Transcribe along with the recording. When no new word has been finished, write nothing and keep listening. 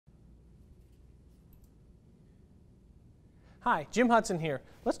Hi, Jim Hudson here.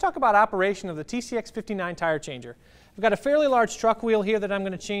 Let's talk about operation of the TCX59 tire changer. I've got a fairly large truck wheel here that I'm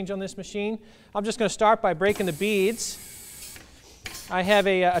going to change on this machine. I'm just going to start by breaking the beads. I have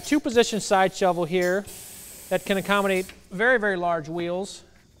a two-position side shovel here that can accommodate very, very large wheels.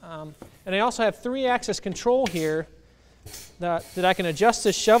 And I also have 3-axis control here that I can adjust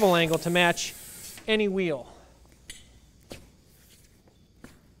this shovel angle to match any wheel.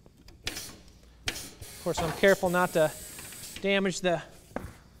 Of course, I'm careful not to damage the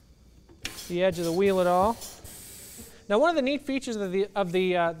edge of the wheel at all. Now, one of the neat features of the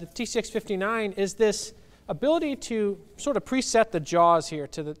TCX59 is this ability to sort of preset the jaws here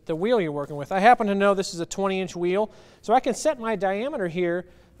to the wheel you're working with. I happen to know this is a 20-inch wheel, so I can set my diameter here.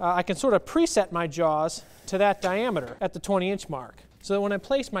 I can sort of preset my jaws to that diameter at the 20-inch mark. So that when I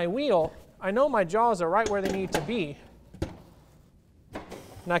place my wheel, I know my jaws are right where they need to be,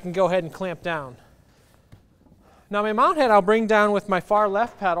 and I can go ahead and clamp down. Now my mount head I'll bring down with my far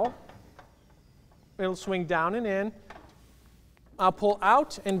left pedal. It'll swing down and in. I'll pull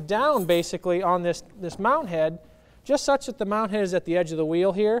out and down basically on this mount head, just such that the mount head is at the edge of the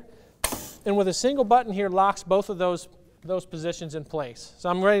wheel here. And with a single button here locks both of those positions in place. So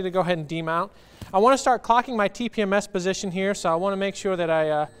I'm ready to go ahead and demount. I want to start clocking my TPMS position here, so I want to make sure that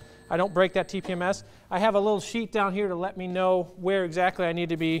I don't break that TPMS. I have a little sheet down here to let me know where exactly I need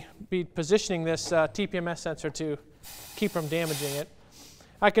to be positioning this TPMS sensor to keep from damaging it.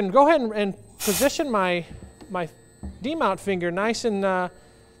 I can go ahead and position my demount finger nice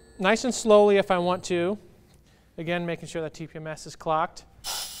and slowly if I want to. Again, making sure that TPMS is clocked.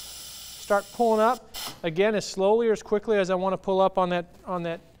 Start pulling up, again, as slowly or as quickly as I want to pull up on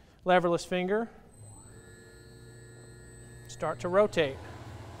that leverless finger. Start to rotate.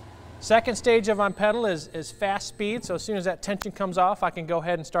 Second stage of my pedal is fast speed, so as soon as that tension comes off, I can go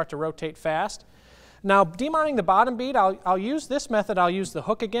ahead and start to rotate fast. Now, demounting the bottom bead, I'll use this method. I'll use the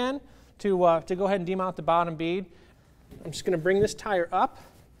hook again to go ahead and demount the bottom bead. I'm just going to bring this tire up,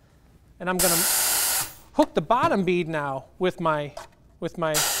 and I'm going to hook the bottom bead now with my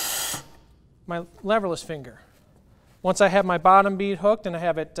leverless finger. Once I have my bottom bead hooked and I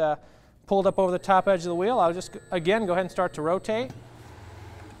have it pulled up over the top edge of the wheel, I'll just again go ahead and start to rotate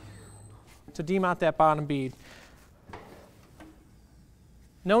to demount that bottom bead.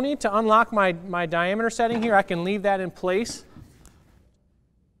 No need to unlock my diameter setting here. I can leave that in place.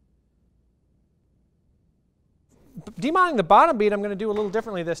 Demounting the bottom bead, I'm going to do a little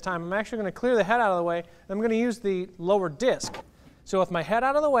differently this time. I'm actually going to clear the head out of the way. I'm going to use the lower disc. So with my head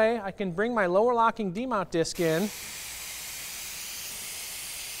out of the way, I can bring my lower locking demount disc in.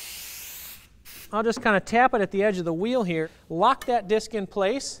 I'll just kind of tap it at the edge of the wheel here, lock that disc in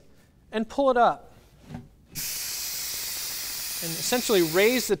place, and pull it up. And essentially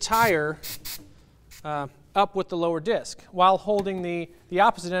raise the tire up with the lower disc while holding the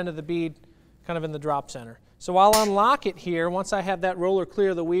opposite end of the bead kind of in the drop center. So I'll unlock it here. Once I have that roller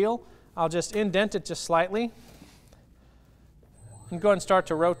clear of the wheel, I'll just indent it just slightly and go ahead and start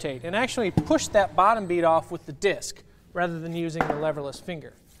to rotate. And actually push that bottom bead off with the disc rather than using the leverless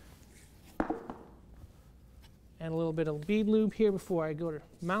finger. Add a little bit of bead lube here before I go to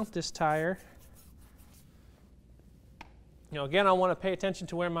mount this tire. You know, again, I want to pay attention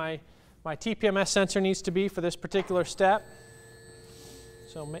to where my TPMS sensor needs to be for this particular step.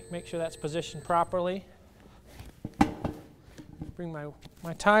 So make sure that's positioned properly. Bring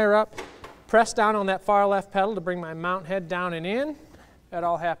my tire up. Press down on that far left pedal to bring my mount head down and in. That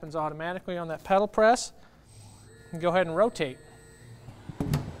all happens automatically on that pedal press. And go ahead and rotate.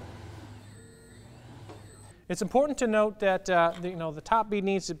 It's important to note that the top bead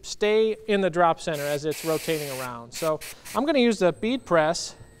needs to stay in the drop center as it's rotating around. So I'm going to use the bead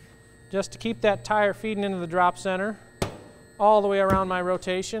press just to keep that tire feeding into the drop center all the way around my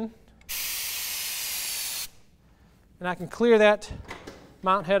rotation. And I can clear that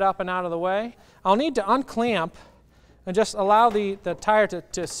mount head up and out of the way. I'll need to unclamp and just allow the tire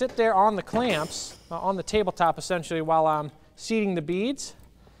to sit there on the clamps, on the tabletop essentially, while I'm seating the beads.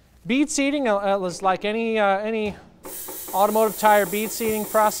 Bead seating is like any automotive tire bead seating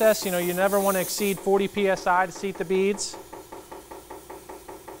process. You know, you never want to exceed 40 psi to seat the beads.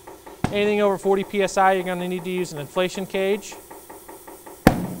 Anything over 40 psi, you're going to need to use an inflation cage.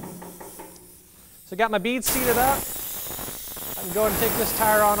 So I got my beads seated up. I can go ahead and take this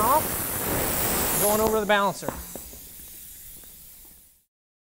tire on off, going over the balancer.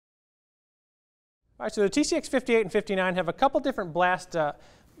 All right, so the TCX58 and 59 have a couple different blast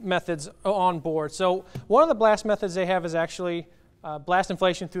methods on board. So one of the blast methods they have is actually blast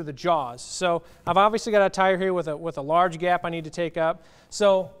inflation through the jaws. So I've obviously got a tire here with a large gap I need to take up.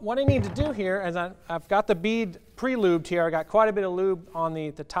 So what I need to do here is I've got the bead pre-lubed here. I got quite a bit of lube on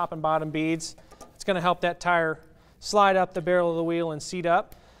the top and bottom beads. It's going to help that tire slide up the barrel of the wheel and seat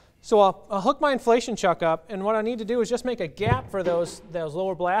up. So I'll hook my inflation chuck up, and what I need to do is just make a gap for those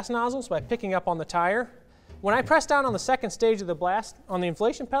lower blast nozzles by picking up on the tire. When I press down on the second stage of the blast on the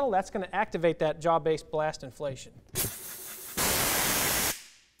inflation pedal, that's going to activate that jaw-based blast inflation.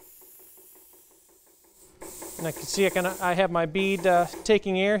 And I can see I have my bead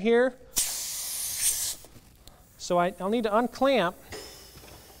taking air here. So I'll need to unclamp,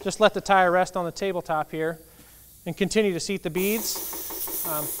 just let the tire rest on the tabletop here, and continue to seat the beads.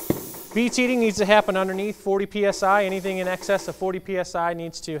 Bead seating needs to happen underneath 40 psi. Anything in excess of 40 psi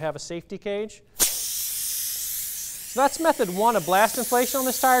needs to have a safety cage. So that's method one of blast inflation on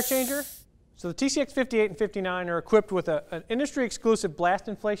this tire changer. So the TCX58 and 59 are equipped with an industry-exclusive blast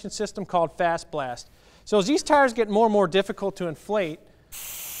inflation system called FastBlast. So as these tires get more and more difficult to inflate,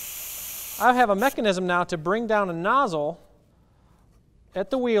 I have a mechanism now to bring down a nozzle at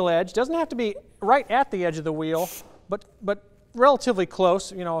the wheel edge. Doesn't have to be right at the edge of the wheel, but relatively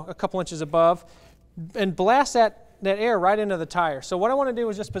close, you know, a couple inches above, and blast that air right into the tire. So what I want to do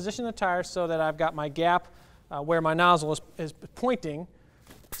is just position the tire so that I've got my gap where my nozzle is pointing.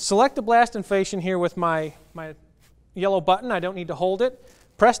 Select the blast inflation here with my yellow button. I don't need to hold it.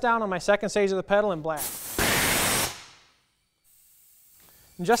 Press down on my second stage of the pedal and blast.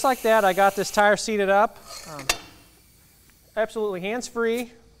 And just like that, I got this tire seated up, absolutely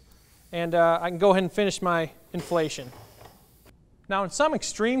hands-free, and I can go ahead and finish my inflation. Now in some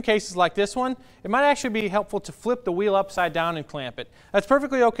extreme cases like this one, it might actually be helpful to flip the wheel upside down and clamp it. That's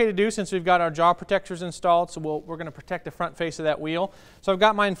perfectly okay to do since we've got our jaw protectors installed, so we're going to protect the front face of that wheel. So I've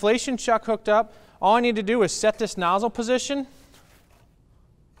got my inflation chuck hooked up. All I need to do is set this nozzle position,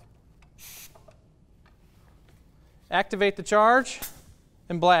 activate the charge,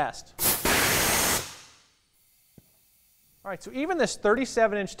 and blast. All right, so even this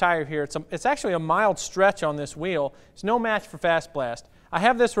 37-inch tire here, it's actually a mild stretch on this wheel. It's no match for FastBlast. I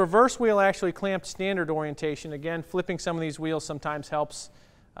have this reverse wheel actually clamped standard orientation. Again, flipping some of these wheels sometimes helps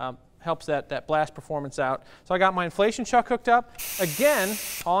that blast performance out. So I got my inflation chuck hooked up. Again,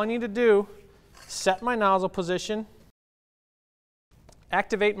 all I need to do, set my nozzle position,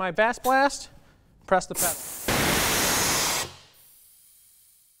 activate my FastBlast, press the pedal.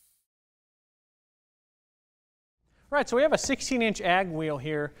 Right, so we have a 16-inch ag wheel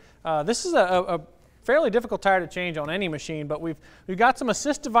here. This is a fairly difficult tire to change on any machine, but we've got some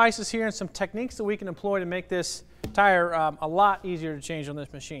assist devices here and some techniques that we can employ to make this tire a lot easier to change on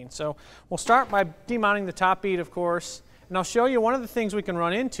this machine. So we'll start by demounting the top bead, of course, and I'll show you one of the things we can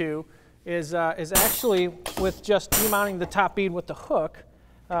run into is actually with just demounting the top bead with the hook.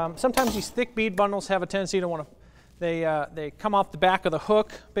 Sometimes these thick bead bundles have a tendency to want to, they come off the back of the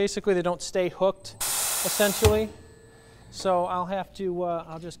hook. Basically, they don't stay hooked, essentially. So I'll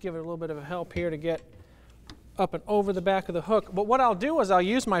just give it a little bit of a help here to get up and over the back of the hook. But what I'll do is I'll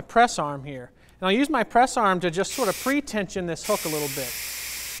use my press arm here. And I'll use my press arm to just sort of pre-tension this hook a little bit.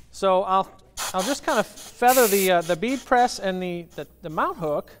 So I'll just kind of feather the bead press and the mount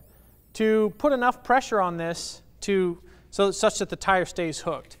hook to put enough pressure on this such that the tire stays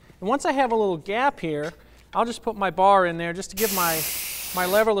hooked. And once I have a little gap here, I'll just put my bar in there just to give my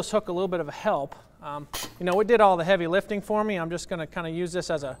leverless hook a little bit of a help. You know, it did all the heavy lifting for me. I'm just going to kind of use this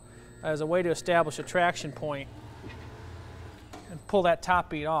as a way to establish a traction point and pull that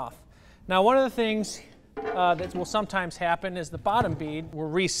top bead off. Now, one of the things that will sometimes happen is the bottom bead will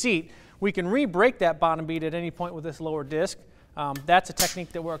reseat. We can re-brake that bottom bead at any point with this lower disc. That's a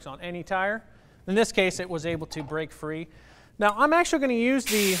technique that works on any tire. In this case, it was able to break free. Now, I'm actually going to use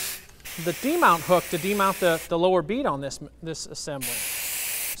the demount hook to demount the lower bead on this assembly.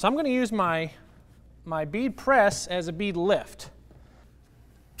 So I'm going to use my bead press as a bead lift.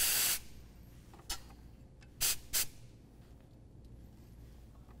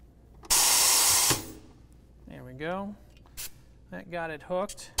 There we go. That got it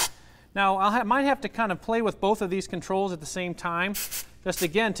hooked. Now I might have to kind of play with both of these controls at the same time, just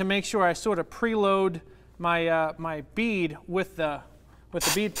again to make sure I sort of preload my bead with the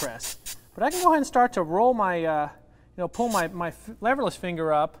bead press. But I can go ahead and start to roll pull my leverless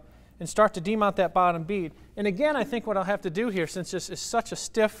finger up and start to demount that bottom bead. And again, I think what I'll have to do here, since this is such a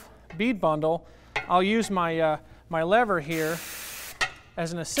stiff bead bundle, I'll use my lever here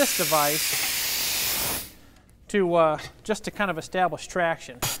as an assist device to just to kind of establish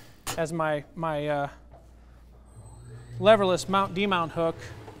traction, as my leverless demount hook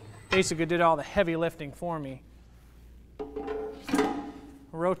basically did all the heavy lifting for me.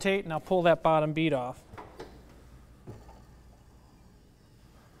 rotate and I'll pull that bottom bead off.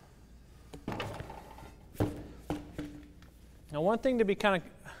 Now one thing to be kind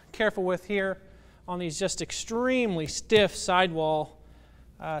of careful with here on these just extremely stiff sidewall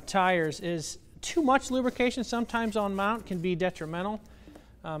tires is too much lubrication sometimes on mount can be detrimental.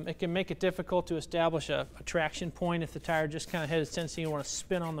 It can make it difficult to establish a traction point if the tire just kind of has a tendency to want to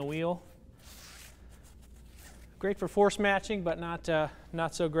spin on the wheel. Great for force matching, but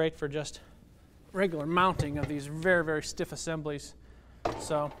not so great for just regular mounting of these very, very stiff assemblies.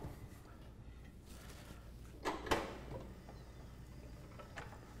 So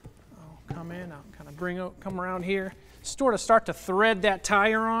I'll come in, I'll kind of come around here, sort of start to thread that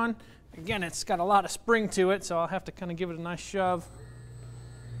tire on. Again, it's got a lot of spring to it, so I'll have to kind of give it a nice shove.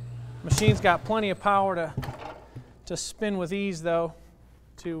 Machine's got plenty of power to spin with ease, though,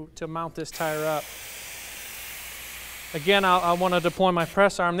 to mount this tire up. Again, I want to deploy my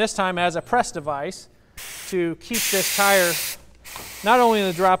press arm, this time as a press device, to keep this tire not only in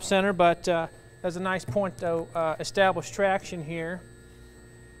the drop center, but as a nice point to establish traction here.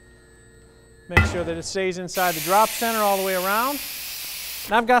 Make sure that it stays inside the drop center all the way around.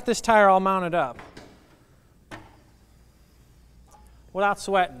 And I've got this tire all mounted up without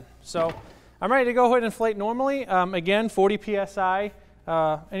sweating. So I'm ready to go ahead and inflate normally. Again, 40 PSI.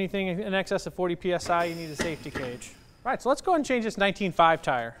 Anything in excess of 40 PSI, you need a safety cage. All right, so let's go ahead and change this 19.5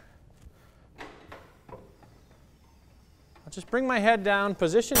 tire. I'll just bring my head down,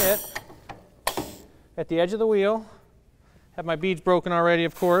 position it at the edge of the wheel. Have my beads broken already,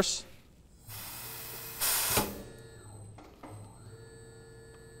 of course.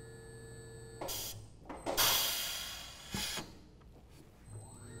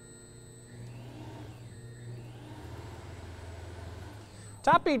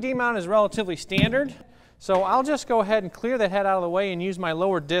 Top bead demount is relatively standard, so I'll just go ahead and clear that head out of the way and use my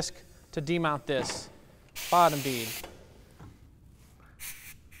lower disc to demount this bottom bead.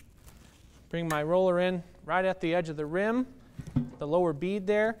 Bring my roller in right at the edge of the rim, the lower bead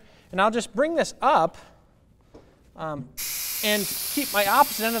there, and I'll just bring this up and keep my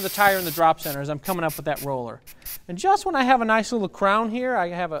opposite end of the tire in the drop center as I'm coming up with that roller. And just when I have a nice little crown here, I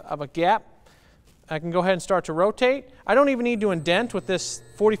have a gap, I can go ahead and start to rotate. I don't even need to indent with this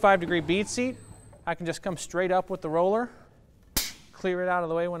 45-degree bead seat. I can just come straight up with the roller, clear it out of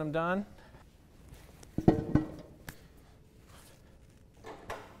the way when I'm done.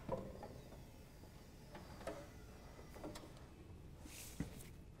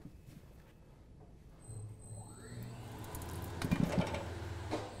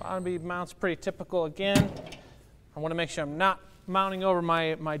 Bottom bead mount's pretty typical again. I want to make sure I'm not mounting over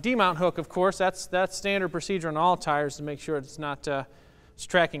my demount hook, of course. That's standard procedure on all tires to make sure it's not it's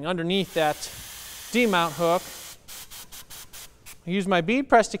tracking underneath that demount hook. I use my bead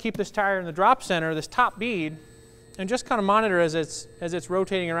press to keep this tire in the drop center, this top bead, and just kind of monitor as it's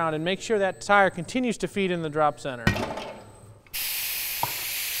rotating around and make sure that tire continues to feed in the drop center.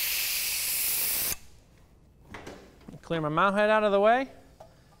 Clear my mount head out of the way.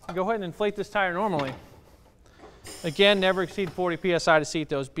 And go ahead and inflate this tire normally. Again, never exceed 40 PSI to seat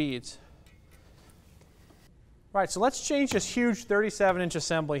those beads. Right, so let's change this huge 37-inch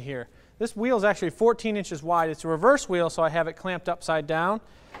assembly here. This wheel is actually 14 inches wide. It's a reverse wheel, so I have it clamped upside down.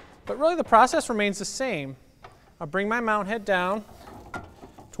 But really the process remains the same. I'll bring my mount head down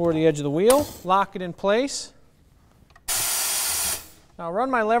toward the edge of the wheel, lock it in place. I'll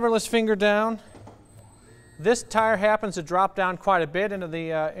run my leverless finger down. This tire happens to drop down quite a bit into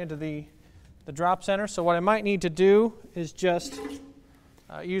the drop center, so what I might need to do is just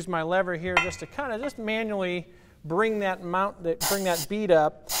use my lever here just to kind of manually bring that bead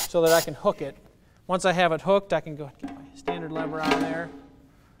up so that I can hook it. Once I have it hooked, I can go get my standard lever out of there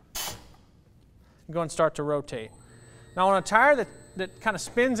and go and start to rotate. Now on a tire that kind of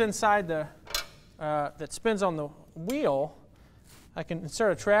spins inside that spins on the wheel, I can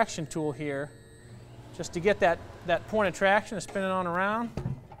insert a traction tool here just to get that point of traction to spin it on around.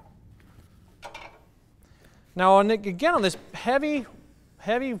 Now, again, on this heavy,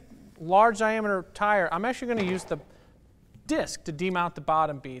 large diameter tire, I'm actually going to use the disc to demount the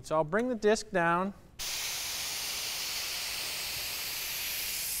bottom bead. So I'll bring the disc down.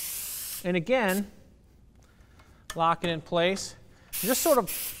 And again, lock it in place. Just sort of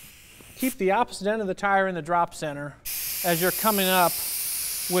keep the opposite end of the tire in the drop center as you're coming up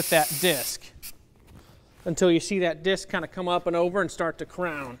with that disc until you see that disc kind of come up and over and start to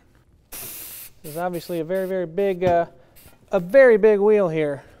crown. There's obviously a very big wheel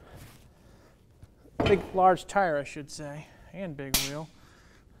here. Big, large tire, I should say, and big wheel.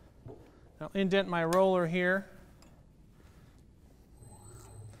 I'll indent my roller here.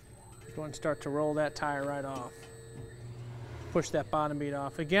 Go and start to roll that tire right off. Push that bottom bead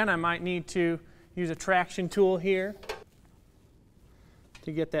off. Again, I might need to use a traction tool here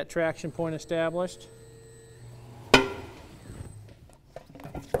to get that traction point established.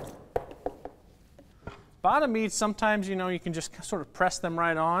 Bottom beads, sometimes, you know, you can just sort of press them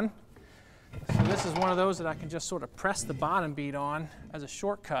right on. So this is one of those that I can just sort of press the bottom bead on as a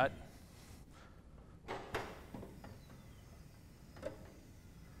shortcut.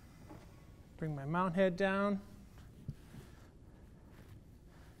 Bring my mount head down.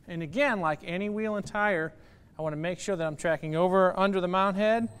 And again, like any wheel and tire, I want to make sure that I'm tracking over under the mount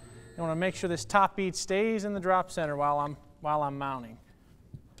head. I want to make sure this top bead stays in the drop center while I'm mounting.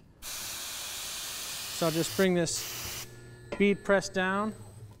 So I'll just bring this bead press down.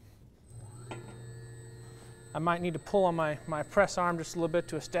 I might need to pull on my press arm just a little bit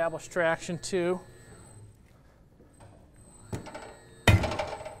to establish traction too.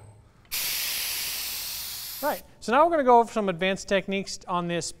 Right, so now we're going to go over some advanced techniques on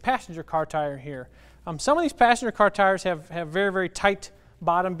this passenger car tire here. Some of these passenger car tires have very, very tight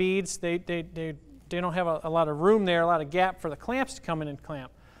bottom beads. They don't have a lot of room there, a lot of gap for the clamps to come in and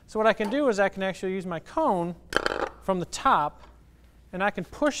clamp. So what I can do is I can actually use my cone from the top, and I can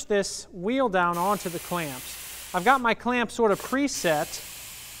push this wheel down onto the clamps. I've got my clamp sort of preset,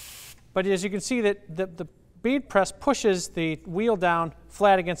 but as you can see that the bead press pushes the wheel down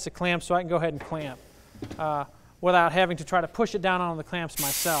flat against the clamp, so I can go ahead and clamp without having to try to push it down on the clamps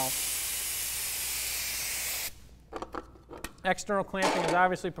myself. External clamping is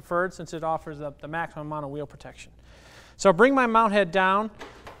obviously preferred since it offers the maximum amount of wheel protection. So I'll bring my mount head down.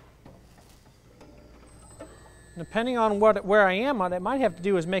 Depending on where I am, what I might have to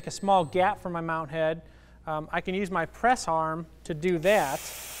do is make a small gap for my mount head. I can use my press arm to do that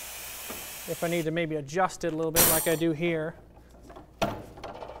if I need to maybe adjust it a little bit like I do here.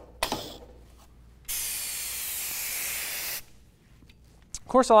 Of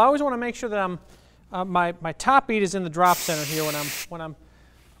course, I'll always want to make sure that my top bead is in the drop center here when I'm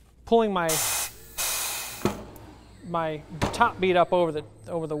pulling my top bead up over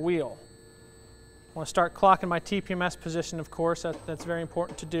the wheel. I want to start clocking my TPMS position, of course. That's very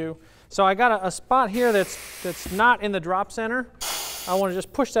important to do. So I got a spot here that's not in the drop center. I want to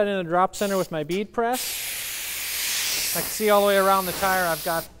just push that in the drop center with my bead press. I can see all the way around the tire I've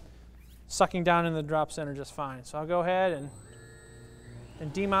got sucking down in the drop center just fine. So I'll go ahead and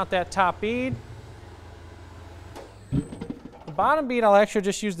demount that top bead. The bottom bead I'll actually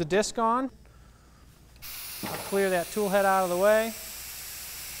just use the disc on. I'll clear that tool head out of the way.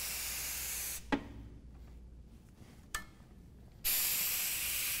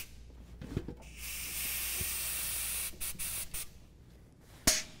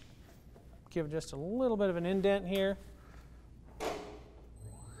 Give it just a little bit of an indent here.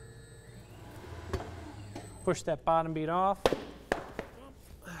 Push that bottom bead off.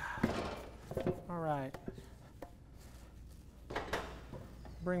 All right.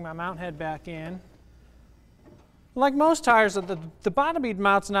 Bring my mount head back in. Like most tires, the bottom bead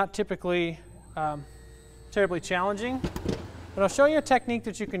mount's not typically terribly challenging, but I'll show you a technique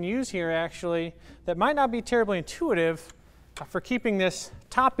that you can use here actually that might not be terribly intuitive for keeping this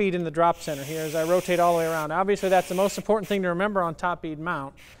top bead in the drop center here as I rotate all the way around. Obviously that's the most important thing to remember on top bead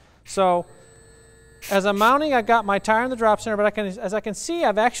mount. So as I'm mounting, I've got my tire in the drop center, but as I can see,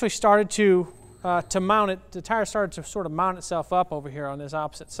 I've actually started to mount it. The tire started to sort of mount itself up over here on this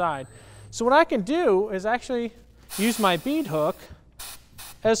opposite side. So what I can do is actually use my bead hook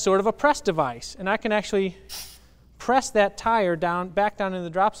as sort of a press device, and I can actually press that tire back down in the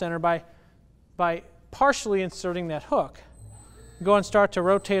drop center by partially inserting that hook. Go and start to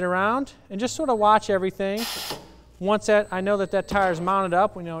rotate around and just sort of watch everything. Once I know that tire is mounted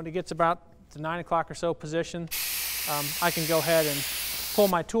up, it gets about the 9 o'clock or so position, I can go ahead and pull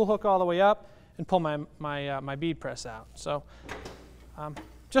my tool hook all the way up and pull my bead press out. So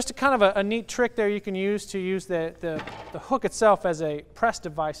just a kind of a neat trick there you can use to use the hook itself as a press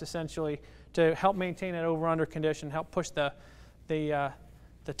device essentially to help maintain that over-under condition, help push the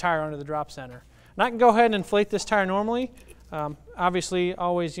tire under the drop center. And I can go ahead and inflate this tire normally. Obviously,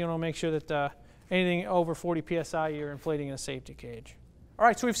 always make sure that anything over 40 psi you're inflating in a safety cage. All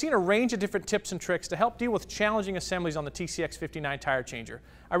right, so we've seen a range of different tips and tricks to help deal with challenging assemblies on the TCX59 tire changer.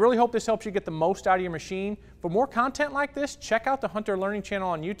 I really hope this helps you get the most out of your machine. For more content like this, check out the Hunter Learning channel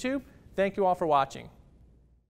on YouTube. Thank you all for watching.